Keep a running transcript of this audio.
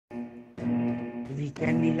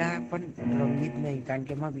વીકેન્ડીલા પણ રમી જ નહીં કારણ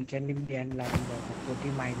કે એમાં વીકેન્ડી બેન લાગી જાય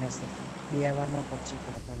ખોટી માઇનસ 2 વારમાં પછી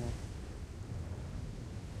કરતા નથી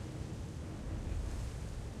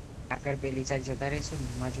આગળ પેલી સાઈડ જતા રહીશું ને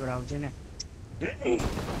એમાં જોડ આવજો ને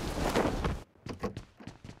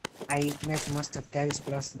આ એક મેચ મસ્ત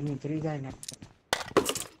 27+ નીકળી જાય ને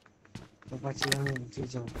તો પછી હું ઊંચી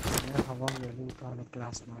જાઉં હવા વહેલું ઉઠવાનું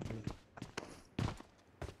ક્લાસમાં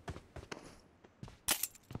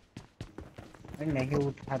नहीं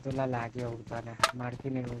उठा तो लागे उठता ने मारती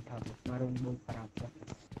नहीं उठा मारू बहुत खराब था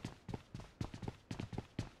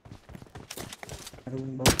रूम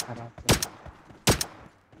बहुत खराब था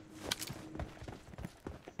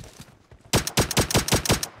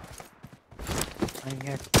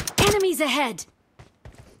enemies ahead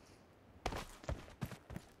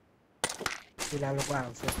પેલા લોકો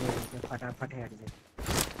આવશે તો ફટાફટ હેડ દે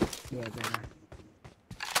બે જણા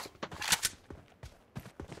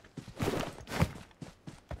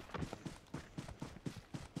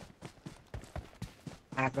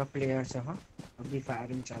आगे प्लेयर से हो अभी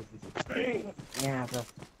फायरिंग चलती थी यहाँ पर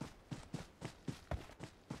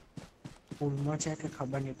फूल में है कि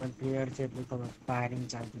खबर नहीं पर प्लेयर से એટલું ખબર फायरिंग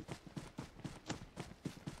चलती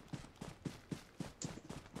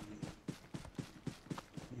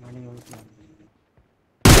મને એવું લાગે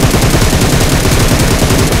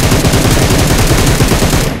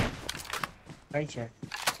કઈ છે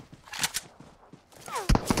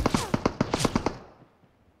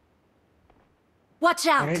watch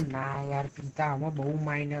out अरे ना यार पिता हमें बहु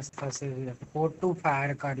माइनस फसे फोटो फायर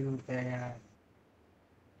કર્યું તે यार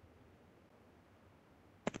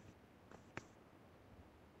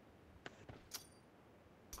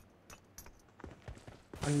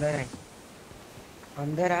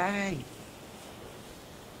अंदर आए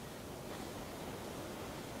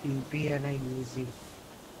यूपी है ना यूजी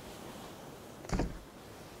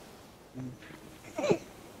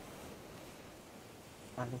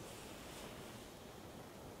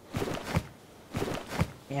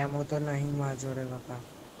एमो तो नहीं मार जोड़े बापा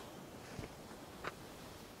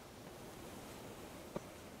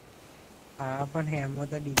हाँ पण एमो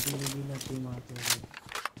तो डीपी भी नहीं मार जोड़े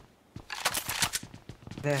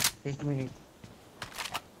एक minute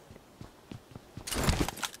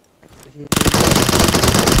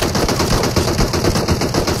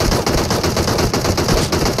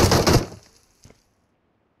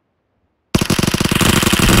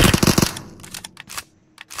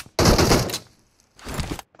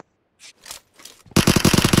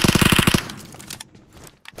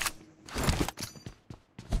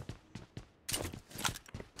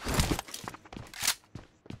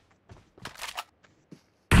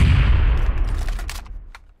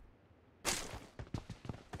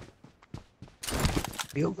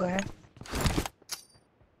Bill, go ahead.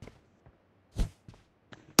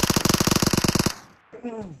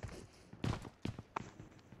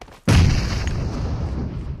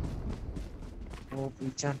 Oh,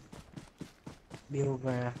 pizza. Bill, go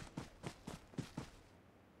ahead.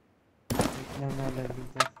 No,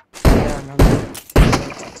 yeah, no.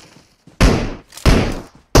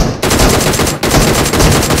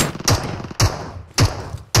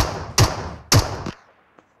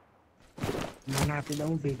 મને આપી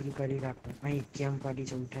દઉં ભેગું કરી રાખો અહીં કેમ પાડી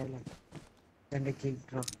છે ઉઠાયેલા તને કેક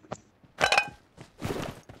ડ્રોપ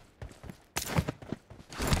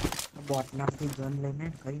બોટનાથી ગન લઈને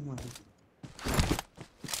કઈ મારું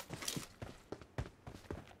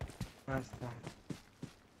બસ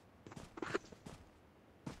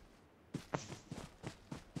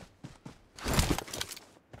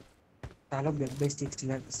ચાલો બે 6x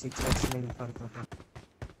લઈને કરતો હતો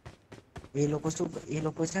એ લોકો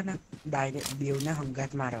છે ને ડાયરેક્ટ બેવને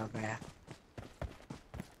હંગાત મારવા ગયા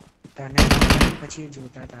તને પછી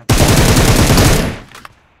જોતા હતા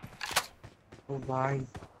ઓ ભાઈ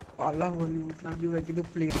અલગ બોલી ઉઠા બી હોય કીધું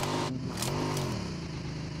પ્લે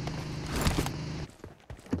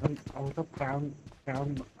હવે તો ક્રાઉન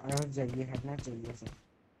જઈએ હે ને જોઈએ છે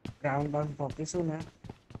ક્રાઉન બાઉન પોકીશું ને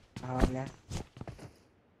હા એટલે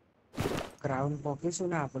ક્રાઉન પોકીશું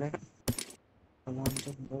ને આપણે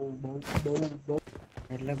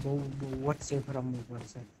એટલે બહુ જ સેફ રમવું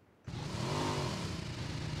પડશે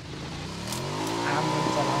આ મન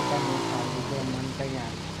ચલાવતા નહીં ખાવું તો મન કઈ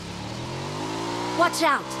આવે watch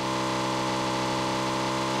out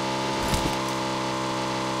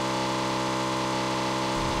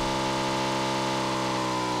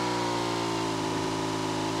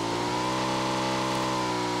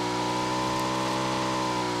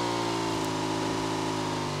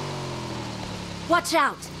watch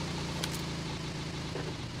out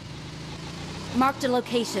marked a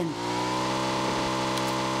location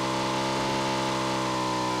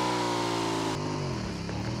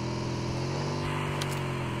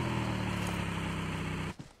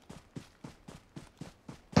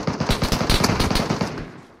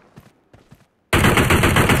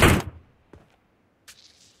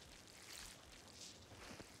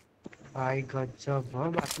भाई गजब हो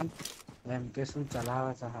बाकी एम के શું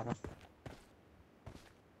ચલાવે છે હારો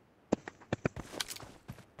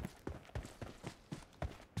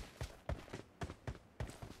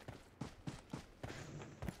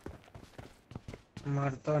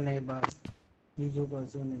મરતો નહીં બસ બીજું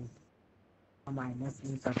કશું નહીં આ માઇનસ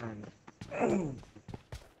ની સગાવે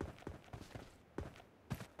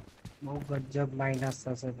બહુ ગજબ માઇનસ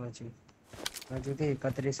થશે પછી હજુ તો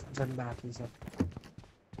 31 જણ બાકી છે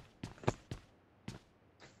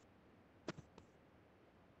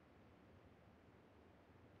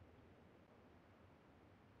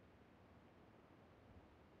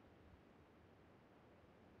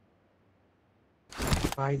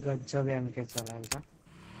भाई गजब एम के चलाएगा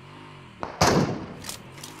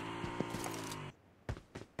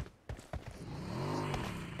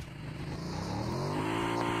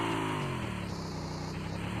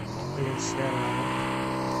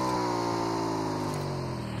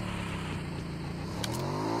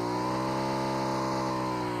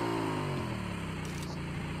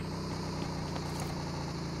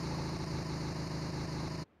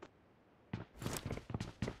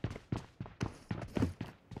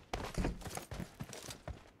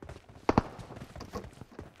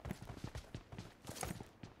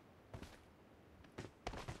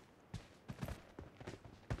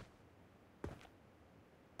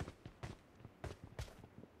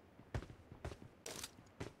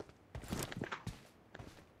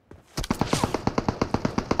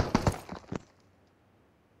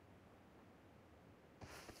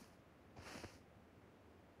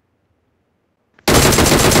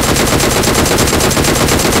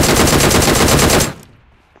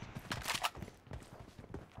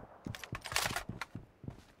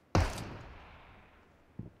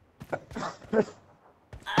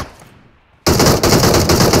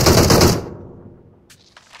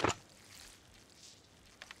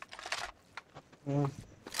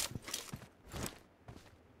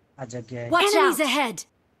आ जगह Watch Enemies out. Ahead.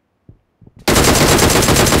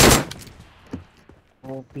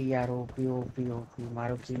 OP यार ओपी ओपी ओपी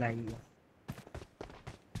मारो किल आई है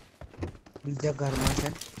बीजा घर में છે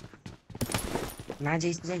ના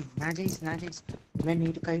જઈશ ના જઈશ मैं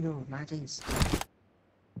नीट કરી દો ના જઈશ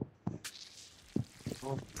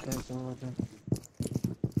ઓકે તો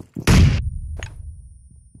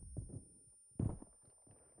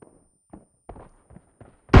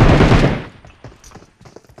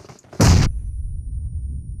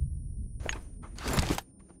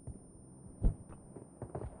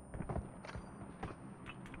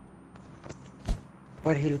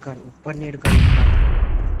ऊपर हिल कर ऊपर नीड कर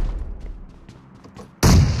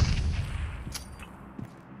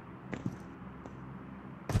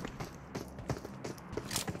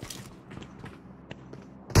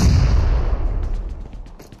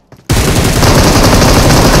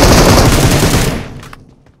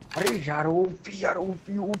अरे यार ओपी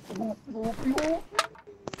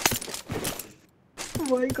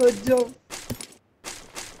भाई गजब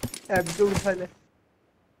M2 उठा ले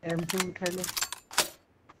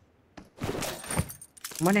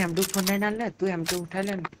મને M2 ફોન નહીં ના લે તું M2 ઉઠા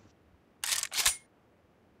લે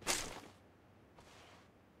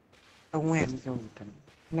તો હું M2 ઉઠા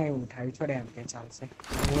નહીં ઉઠાવી છોડે એમ કે ચાલશે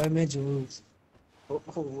હવે મેં જોયું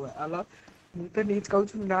ઓહો અલા હું તો નહીં જ કહું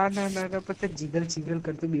છું ના પછી જીગલ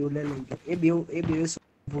કરતું બેવલે લઈ ગયો એ બેવ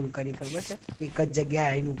ભૂલ કરી ખબર છે એક જ જગ્યાએ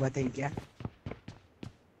આવીને ઊભા થઈ ગયા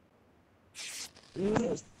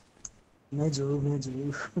મેં જોયું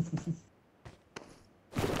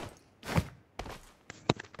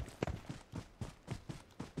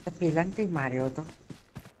પેલાને માર્યો હતો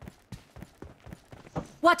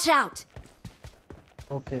Watch out.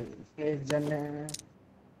 ઓકે એક જણને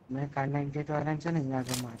મેં K98 વાળાને છે ને અહીંયા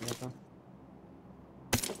આગળ માર્યો હતો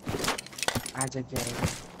આ જગ્યાએ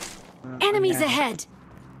Enemies ahead.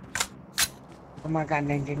 અમારા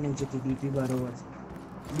K98 ની જતી ડીપી બરોબર છે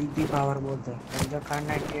ડીપી પાવર બહુ છે જો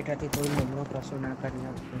K98 હતી કોઈ નમણો કશું ના કરી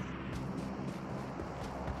શકતો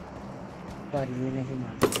કરીએ નહીં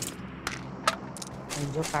મારતો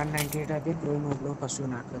जो K98 હતી કોઈ નમણો કશું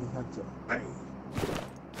ના કરી શકતો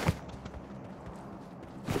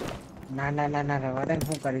ના રવા દે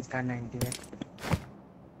હું કરીશ K98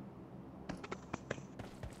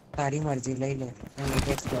 તારી મરજી લઈ લે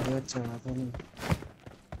એટેક્સ કર્યો જ છે વાંધો નહીં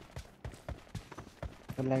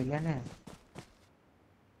તો લઈ લે ને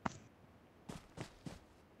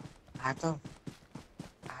હા તો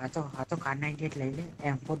K98 લઈ લે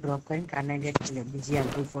M4 ડ્રોપ કરીને K98 લઈ લે બીજી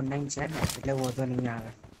M249 છે ને એટલે વધો નહીં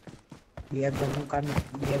આવે બે ગનનું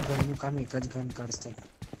કામ એક જ ગન કરશે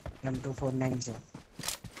M249 છે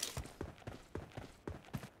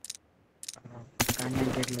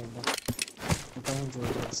K98 લઈ લે તો હું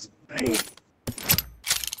જોઈ લઈશ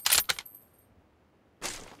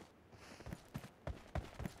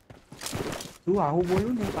તું આવું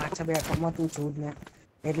બોલું ને પાછા બેઠકમાં તું છું જ ને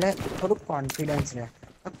એટલે થોડુંક કોન્ફિડન્સ રહે.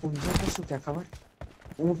 કુંજો તો શું કે ખબર,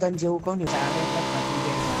 હું તને જેવું કહું ને ચાલે એટલે પતી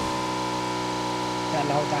જાય.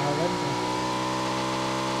 ચલાવતા આવડે ને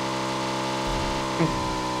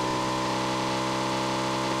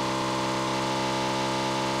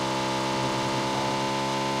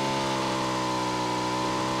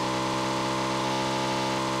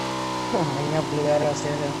અહીંયા પ્લેયર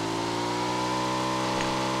હશે ને.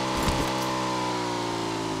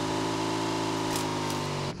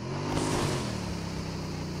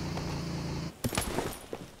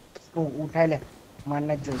 ઉઠાઈ લે,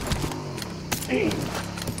 મારને જ જોઈ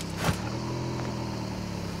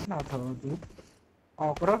ના થયું તું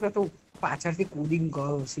ઓકરો કે તું પાછળથી કૂદીને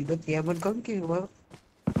ગયો સીધો. ત્યાં મને કહું કે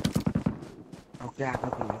ઓકે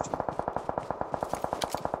આગળ પેલો છે.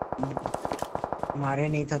 મારે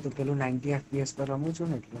નહીં થતું, પેલું 90 FPS પર રમું છું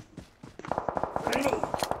ને એટલે.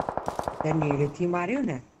 તે નેડેથી માર્યું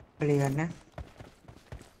ને પ્લેયરને,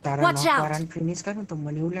 તારા નોક વાળાને ફિનિશ કર્યું તો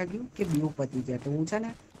મને એવું લાગ્યું કે બેવ પતી ગયા. તો હું છે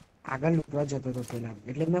ને આગળ લૂંટવા જતો હતો પેલા,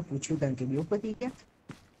 એટલે મેં પૂછ્યું તને કે બેવ પતી ગયા.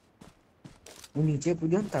 હું નીચે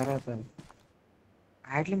કૂદ્યો ને તરત જ.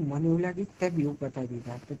 હા એટલે મને એવું લાગ્યું કે બેવ પતાવી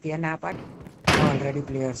દીધા. તો ત્યાં ના પાડ, ઓલરેડી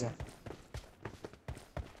પ્લેયર છે.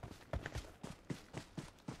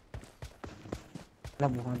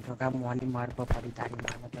 મોહન ઠોકા મોની માર પર પડી તારી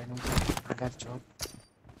માને તો એનું આગળ છો.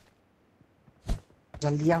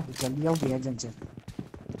 જલ્દી આવ 2 જણ છે.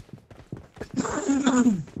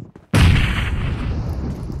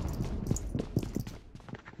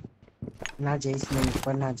 ના જઈશ નહીં,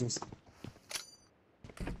 ઉપર ના જઈશ.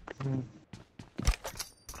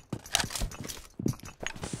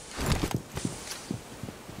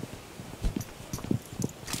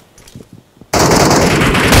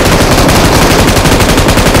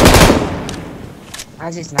 આ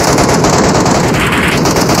જઈશ ના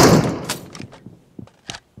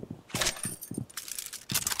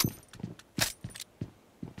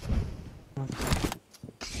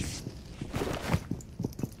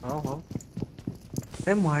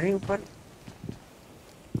મારી ઉપર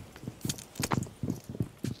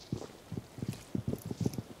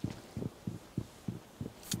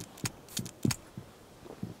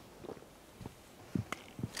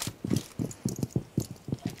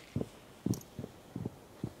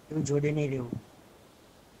જોડે નહીં રહેવું.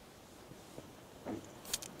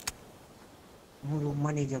 હું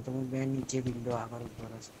રૂમમાં નહીં જતો, હું બે નીચે વિન્ડો આગળ ઉભો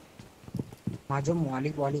છું. માજો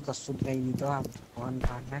મોલી બોલી કશું જ નહીં તો આ ફોન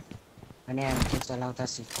કાઢને અને એમ તો ચલાવતા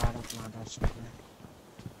શીખવાડો મારા છોકરાને.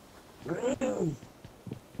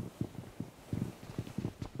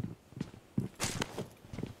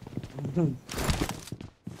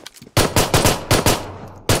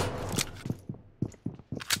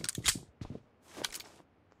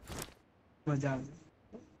 મજા આવે.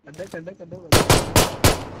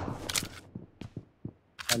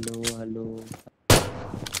 Hello hello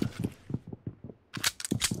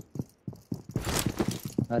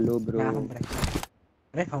hello bro.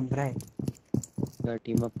 अरे हमराय क्या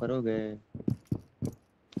टीम अप करोगे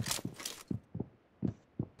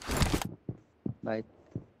भाई?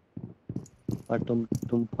 और तुम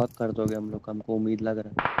फक कर दोगे हम लोग, हमको उम्मीद लग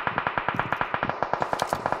रहा है.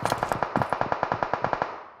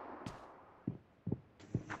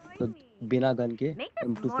 तो बिना गन के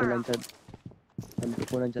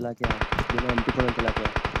M249 चला के बिना M249 चला के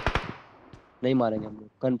नहीं मारेंगे हम लोग,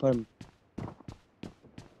 कंफर्म.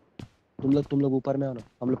 तुम लोग ऊपर में हो ना,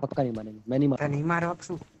 हम लोग पक्का नहीं मारेंगे. मैं नहीं मारो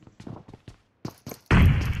अक्सू.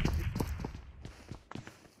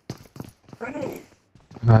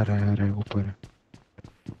 अरे ऊपर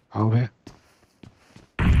आओ बे.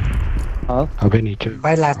 हाँ अबे नीचे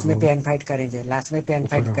भाई लास्ट में पेन फाइट करेंगे, लास्ट में पेन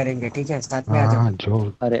फाइट करेंगे, ठीक है? साथ में आ जाओ. जो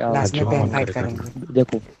अरे लास्ट में पेन फाइट करेंगे.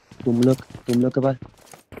 देखो तुम लोग के पास,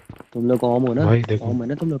 तुम लोग ओम हो ना? ओम है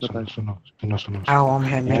ना तुम लोग के पास? सुनो हाँ ओम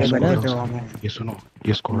है मेरे पे, ओम है. ये सुनो,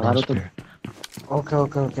 ये स्क्वाड मारो तो.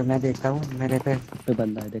 ओके मैं देखता हूँ. मेरे पे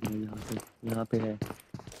बंदा है, देखो यहाँ पे है.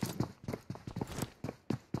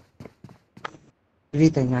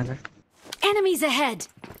 रीत है यहाँ पे. Enemies ahead.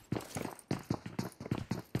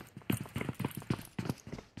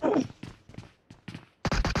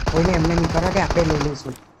 कोई नहीं, हमने निकाला कि आप ले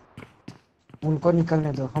लीजिए. उनको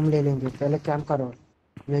निकलने दो, हम ले लेंगे. पहले कैंप करो,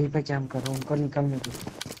 यहीं पे कैंप करो, उनको निकलने दो.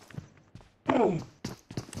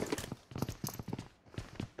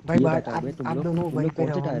 भाई बात आप दोनों वहीं पे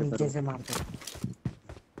रहो, नीचे से मारते.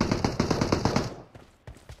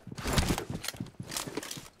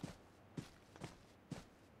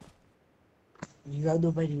 रिवाइव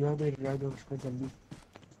दो भाई, रिवाइव दो उसको जल्दी,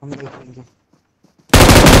 हम देख लेंगे.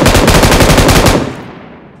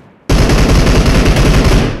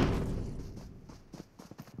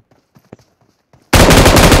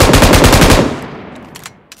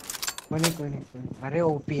 कोई नहीं कोई नहीं कोई नहीं। अरे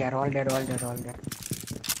ओपी यार, all dead all dead all dead.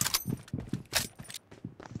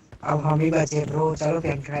 अब हम ही बचे ब्रो, चलो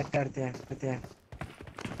पेन क्रैक करते हैं।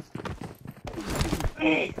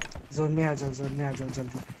 जोन में आ जाओ, जोन में आ जाओ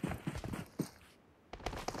जल्दी।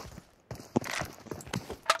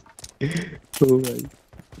 ओ भाई,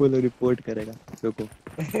 वो लोग रिपोर्ट करेगा। रुको।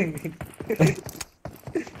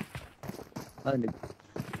 हाँ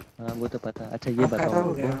हाँ, वो तो पता है। अच्छा ये अब बताओ खत्म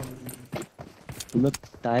हो मेरे को, गया। तुम लोग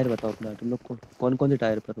टायर बताओ अपना, तुम लोग कौन कौन से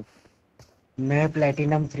टायर पर हो? मैं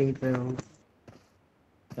प्लेटिनम 3 पे हूँ।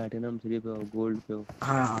 प्लैटिनम 3 पे हो, गोल्ड पे हो?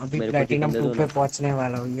 हाँ अभी मेरे को चिकन प्लेटिनम दे 2 दो पे ना। पहुंचने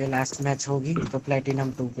वाला हूँ, ये लास्ट मैच होगी तो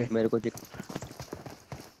प्लेटिनम 2 पे। मेरे को चिकन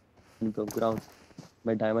पे ग्राउंड,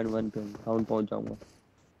 मैं डायमंड 1 पे हूँ, ग्राउंड पहुंच जाऊंगा।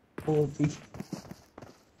 ओपी।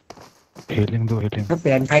 हीलिंग दो, हीलिंग। तो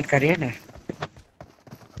पेन फाइट करिए ना।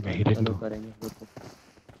 हमें हीलिंग चलो दो, करेंगे, रुको।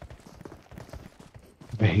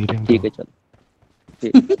 हमें हीलिंग दो। ठीक है चलो।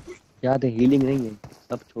 ठीक, याद है हीलिंग नहीं है,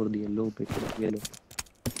 सब छोड़ दिए। लो पे चलो, ये लो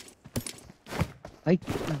भाई,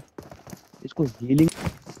 इसको हीलिंग।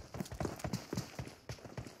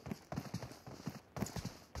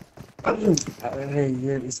 अरे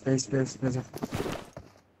ये इस पे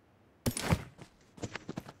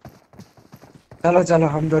चलो चलो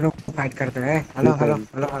हम दोनों फाइट करते हैं। हेलो रुको हेलो अभी।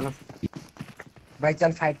 Hello hello. भाई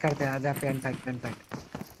चल फाइट करते हैं, आजा पेन फाइट पेन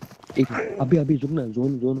फाइट। एक अभी अभी रुक ना,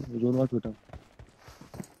 जोन जोन जोन आउट होता हूँ।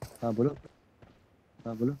 हाँ बोलो,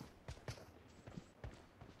 हाँ बोलो।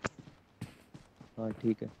 हाँ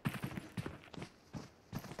ठीक है।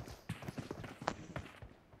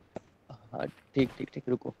 हाँ ठीक ठीक ठीक,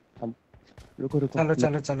 रुको हम, रुको रुको चलो मैं,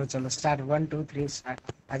 चलो चलो चलो स्टार्ट 1 2 3 स्टार्ट।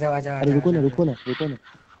 आ जाओ आ जाओ आ अरे जाओ आ रुको ना जाओ आ रुको जाओ। ना रुको ना,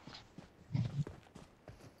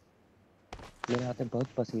 मेरे हाथ में बहुत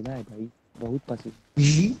पसीना है भाई, बहुत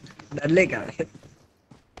पसीना। डरले क्या है?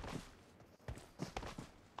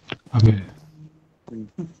 अबे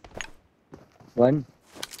 1।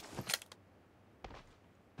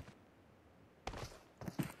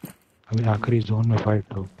 अबे आखिरी जोन में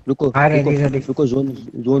फाइट हो। रुको हाँ रुको रेडी रेडी। रुको, जोन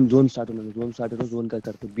जोन जोन स्टार्ट होने दो, जोन स्टार्ट हो, जोन का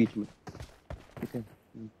करते बीच में। ठीक है।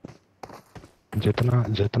 जितना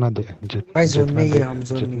जितना भाई जोन में जितना ही है, देर, हम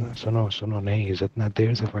जोन में ही जितना है। सुनो सुनो, नहीं जितना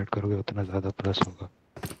देर से फाइट करोगे उतना ज्यादा प्लस होगा।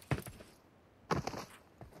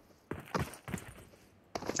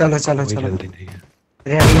 चलो चलो कोई चलो। जल्दी नहीं है।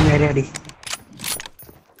 रेडी मैं रेडी।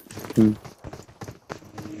 हम्म,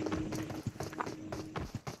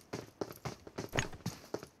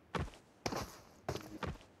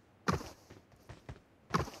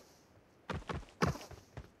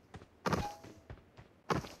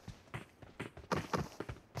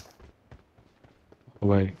 ओ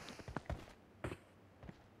भाई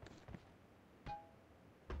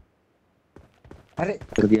अरे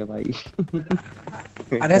कर दिया भाई।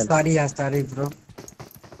 अरे चल। सॉरी यार सॉरी ब्रो।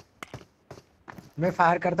 मैं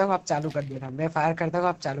फायर करता हूँ आप चालू कर देना, मैं फायर करता हूँ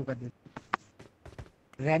आप चालू कर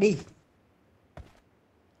देना। रेडी,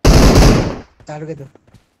 चालू कर दो।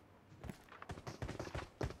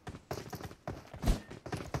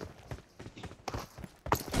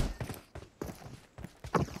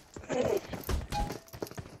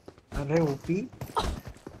 अरे ओपी,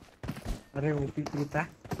 अरे ओपी पीता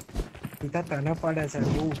पीता तना પડે છે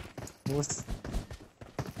वो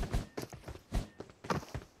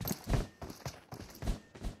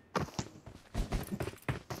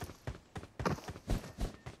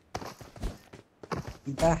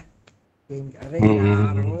पीता। अरे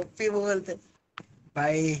यार ओपी बोलते।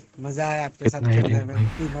 भाई मजा आया आपके कितना साथ ही खेलने लेंगे में, भाई?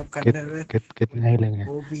 टीम अप करने में। कितना ही लेंगे?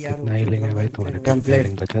 ओपी यार कितना ही ओपी लेंगे भाई? तुम्हारे पास गेम प्ले।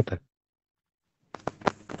 हीलिंग बचा था?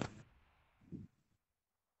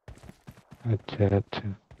 अच्छा अच्छा,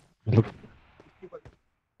 मतलब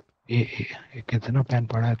कितना पैन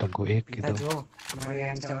पड़ा है तुमको? एक की पीता दो? जो हमारे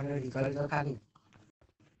यहाँ से निकल जो खाली।